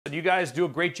and you guys do a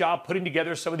great job putting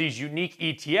together some of these unique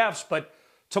ETFs. But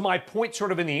to my point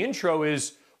sort of in the intro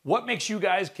is, what makes you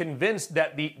guys convinced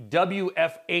that the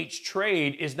WFH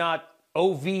trade is not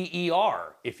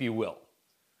OVER, if you will?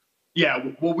 Yeah,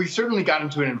 well, we certainly got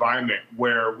into an environment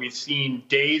where we've seen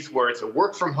days where it's a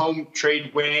work from home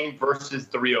trade winning versus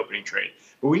the reopening trade.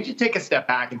 But we need to take a step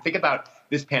back and think about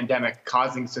this pandemic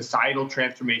causing societal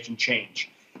transformation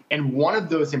change. And one of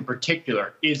those in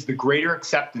particular is the greater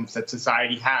acceptance that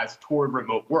society has toward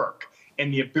remote work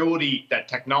and the ability that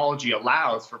technology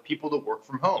allows for people to work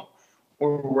from home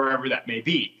or wherever that may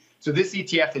be. So this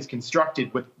ETF is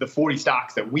constructed with the 40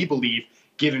 stocks that we believe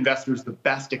give investors the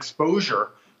best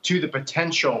exposure to the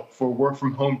potential for work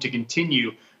from home to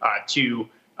continue to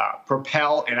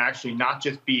propel and actually not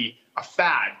just be a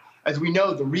fad. As we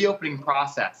know, the reopening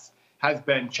process has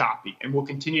been choppy and will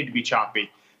continue to be choppy.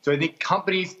 So I think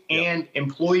companies and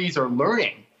employees are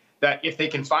learning that if they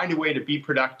can find a way to be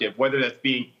productive, whether that's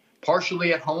being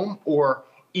partially at home or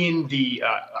in the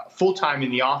full-time in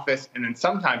the office and then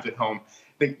sometimes at home,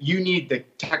 that you need the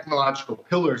technological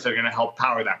pillars that are going to help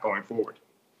power that going forward.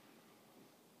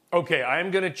 Okay, I am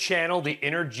going to channel the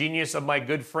inner genius of my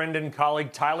good friend and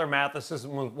colleague Tyler Mathisen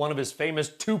with one of his famous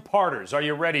two-parters. Are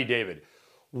you ready, David?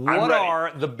 What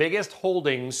are the biggest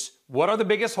holdings? What are the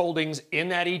biggest holdings in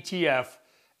that ETF,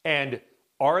 and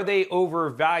are they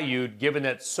overvalued given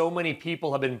that so many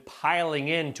people have been piling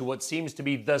into what seems to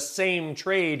be the same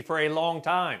trade for a long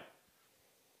time?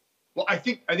 Well, I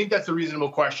think that's a reasonable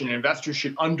question. Investors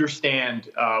should understand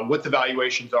what the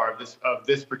valuations are of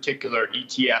this particular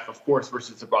ETF, of course,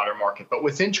 versus the broader market. But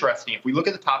what's interesting, if we look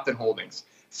at the top 10 holdings,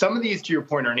 some of these, to your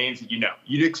point, are names that you know.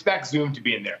 You'd expect Zoom to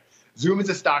be in there. Zoom is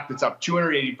a stock that's up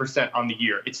 280% on the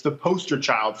year. It's the poster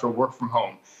child for work from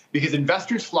home because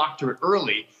investors flocked to it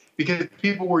early because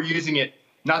people were using it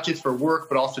not just for work,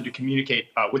 but also to communicate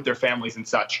with their families and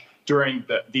such during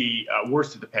the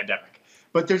worst of the pandemic.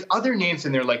 But there's other names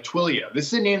in there like Twilio. This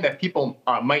is a name that people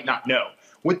might not know.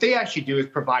 What they actually do is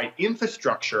provide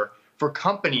infrastructure for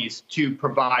companies to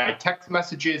provide text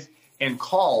messages and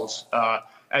calls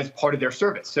as part of their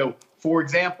service. So, for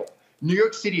example, New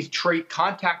York City's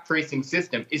contact tracing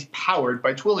system is powered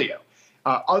by Twilio.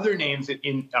 Other names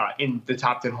in the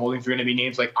top 10 holdings are going to be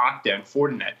names like Okta and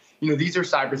Fortinet. These are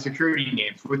cybersecurity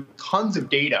names with tons of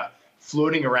data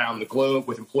floating around the globe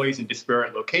with employees in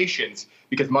disparate locations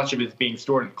because much of it is being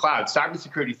stored in the cloud.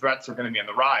 Cybersecurity threats are going to be on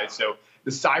the rise. So the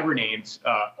cyber names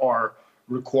are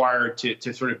required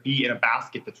to sort of be in a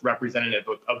basket that's representative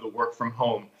of the work from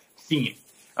home theme.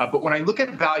 But when I look at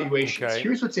valuations,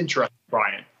 here's what's interesting,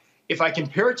 Brian. If I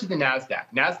compare it to the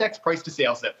NASDAQ's price to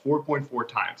sales is at 4.4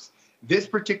 times. This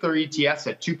particular ETF's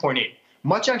at 2.8,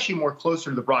 much actually more closer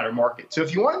to the broader market. So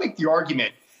if you want to make the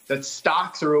argument that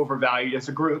stocks are overvalued as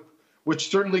a group, which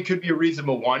certainly could be a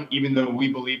reasonable one, even though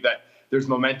we believe that there's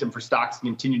momentum for stocks to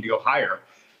continue to go higher,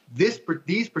 these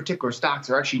particular stocks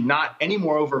are actually not any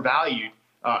more overvalued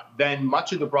than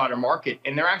much of the broader market,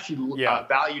 and they're actually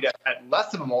valued at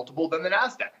less of a multiple than the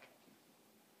NASDAQ.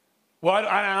 Well,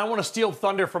 I want to steal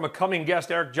thunder from a coming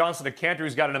guest, Eric Johnson at Cantor,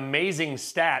 who's got an amazing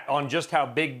stat on just how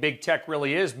big tech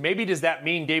really is. Maybe does that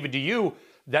mean, David, to you,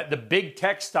 that the big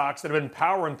tech stocks that have been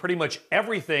powering pretty much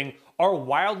everything are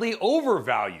wildly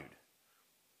overvalued?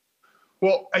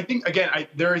 Well, I think, again,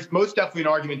 there is most definitely an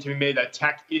argument to be made that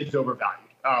tech is overvalued.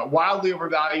 Wildly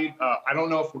overvalued, I don't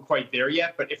know if we're quite there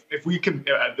yet, but if we can,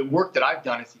 the work that I've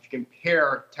done is if you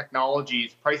compare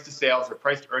technology's price to sales or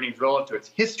price to earnings relative to its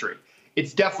history,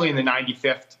 it's definitely in the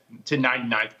 95th to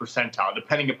 99th percentile,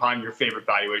 depending upon your favorite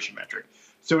valuation metric.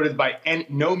 So it is by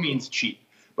no means cheap.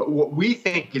 But what we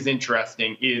think is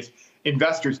interesting is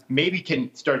investors maybe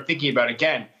can start thinking about,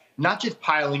 again, not just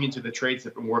piling into the trades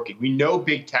that have been working. We know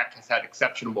big tech has had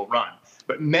exceptional run,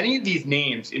 but many of these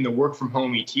names in the work from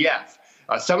home ETF,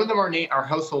 some of them are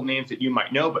household names that you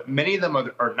might know, but many of them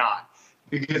are not.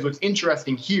 Because what's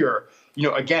interesting here,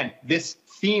 again, this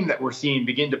theme that we're seeing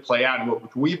begin to play out and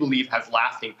what we believe has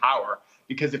lasting power.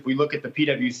 Because if we look at the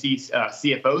PwC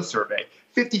CFO survey,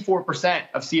 54%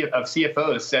 of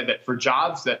CFOs said that for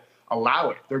jobs that allow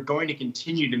it, they're going to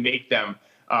continue to make them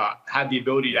have the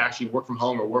ability to actually work from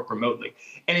home or work remotely.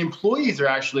 And employees are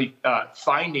actually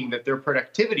finding that their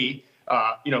productivity,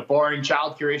 barring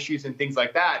childcare issues and things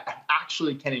like that,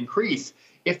 actually can increase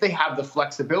if they have the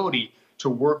flexibility to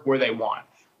work where they want.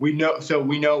 We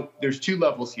know there's two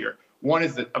levels here. One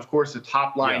is, of course, the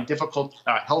top line difficult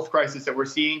health crisis that we're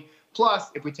seeing.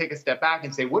 Plus, if we take a step back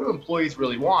and say, what do employees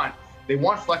really want? They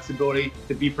want flexibility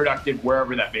to be productive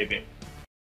wherever that may be.